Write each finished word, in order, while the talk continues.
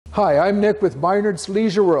Hi, I'm Nick with Minard's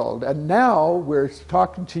Leisure World, and now we're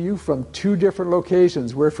talking to you from two different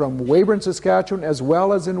locations. We're from Weyburn, Saskatchewan, as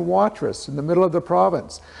well as in Watrous, in the middle of the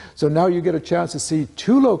province. So now you get a chance to see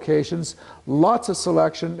two locations, lots of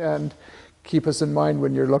selection, and keep us in mind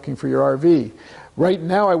when you're looking for your RV. Right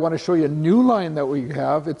now I want to show you a new line that we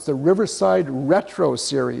have. It's the Riverside Retro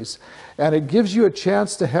series, and it gives you a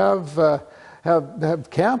chance to have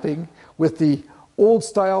camping with the old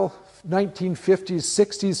style 1950s,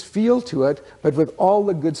 60s feel to it, but with all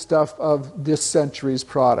the good stuff of this century's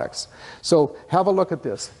products. So have a look at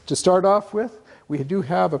this. To start off with, we do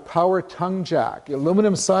have a power tongue jack.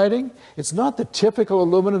 Aluminum siding. It's not the typical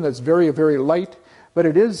aluminum that's very, very light, but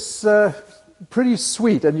it is pretty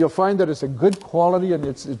sweet, and you'll find that it's a good quality and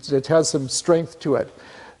it has some strength to it.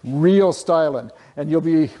 Real styling. And you'll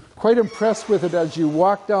be quite impressed with it as you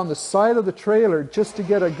walk down the side of the trailer just to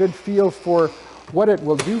get a good feel for what it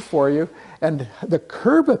will do for you. And the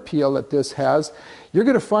curb appeal that this has, you're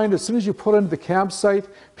going to find as soon as you pull into the campsite,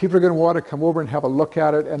 people are going to want to come over and have a look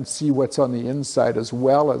at it and see what's on the inside as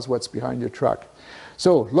well as what's behind your truck.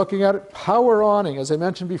 So looking at it, power awning. As I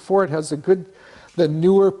mentioned before, it has the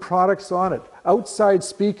newer products on it. Outside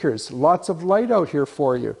speakers, lots of light out here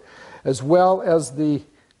for you, as well as the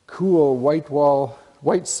cool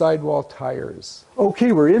white sidewall tires.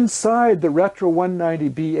 Okay, we're inside the Retro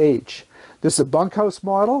 190BH. This is a bunkhouse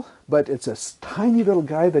model, but it's a tiny little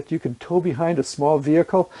guy that you can tow behind a small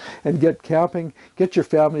vehicle and get camping, get your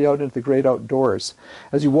family out into the great outdoors.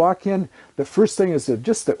 As you walk in, the first thing is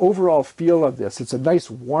just the overall feel of this. It's a nice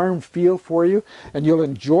warm feel for you, and you'll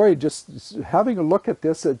enjoy just having a look at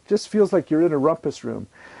this. It just feels like you're in a rumpus room.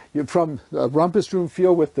 From a rumpus room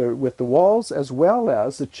feel with the walls as well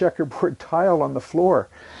as the checkerboard tile on the floor.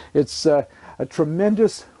 It's a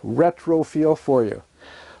tremendous retro feel for you.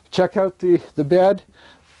 Check out the bed.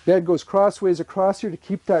 Bed goes crossways across here to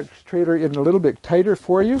keep that trailer in a little bit tighter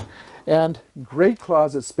for you. And great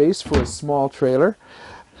closet space for a small trailer.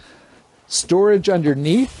 Storage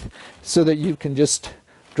underneath so that you can just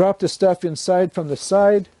drop the stuff inside from the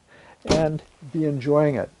side and be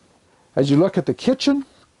enjoying it. As you look at the kitchen,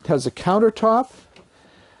 it has a countertop,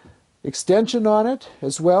 extension on it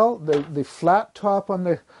as well. The flat top on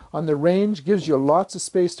the range gives you lots of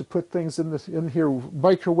space to put things in here.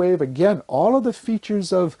 Microwave, again, all of the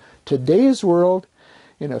features of today's world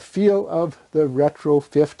in a feel of the retro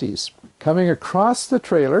 50s. Coming across the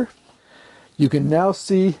trailer, you can now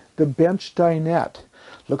see the bench dinette.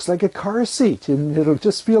 Looks like a car seat, and it'll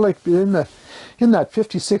just feel like in that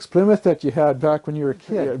 56 Plymouth that you had back when you were a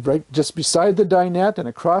kid. Right just beside the dinette and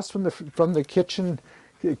across from the kitchen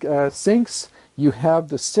sinks, you have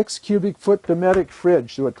the 6 cubic foot Dometic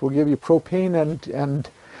fridge, so it will give you propane and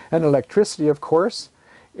electricity, of course.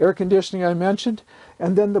 Air conditioning I mentioned,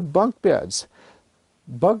 and then the bunk beds.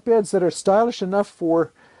 Bunk beds that are stylish enough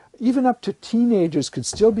for even up to teenagers could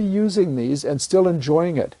still be using these and still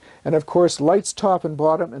enjoying it. And of course, lights top and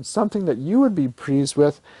bottom, and something that you would be pleased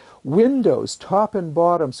with, windows top and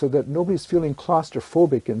bottom so that nobody's feeling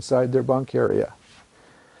claustrophobic inside their bunk area.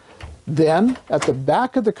 Then, at the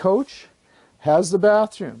back of the coach, has the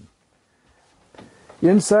bathroom.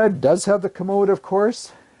 Inside does have the commode, of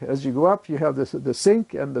course. As you go up, you have the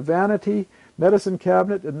sink and the vanity, medicine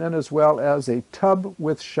cabinet, and then as well as a tub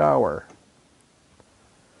with shower.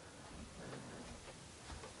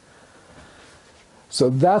 So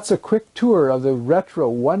that's a quick tour of the Retro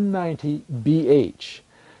 190BH.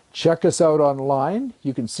 Check us out online.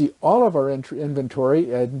 You can see all of our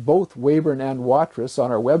inventory in both Weyburn and Watrous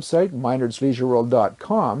on our website,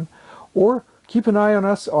 minardsleisureworld.com, or keep an eye on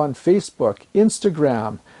us on Facebook,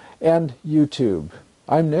 Instagram, and YouTube.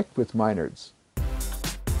 I'm Nick with Minards.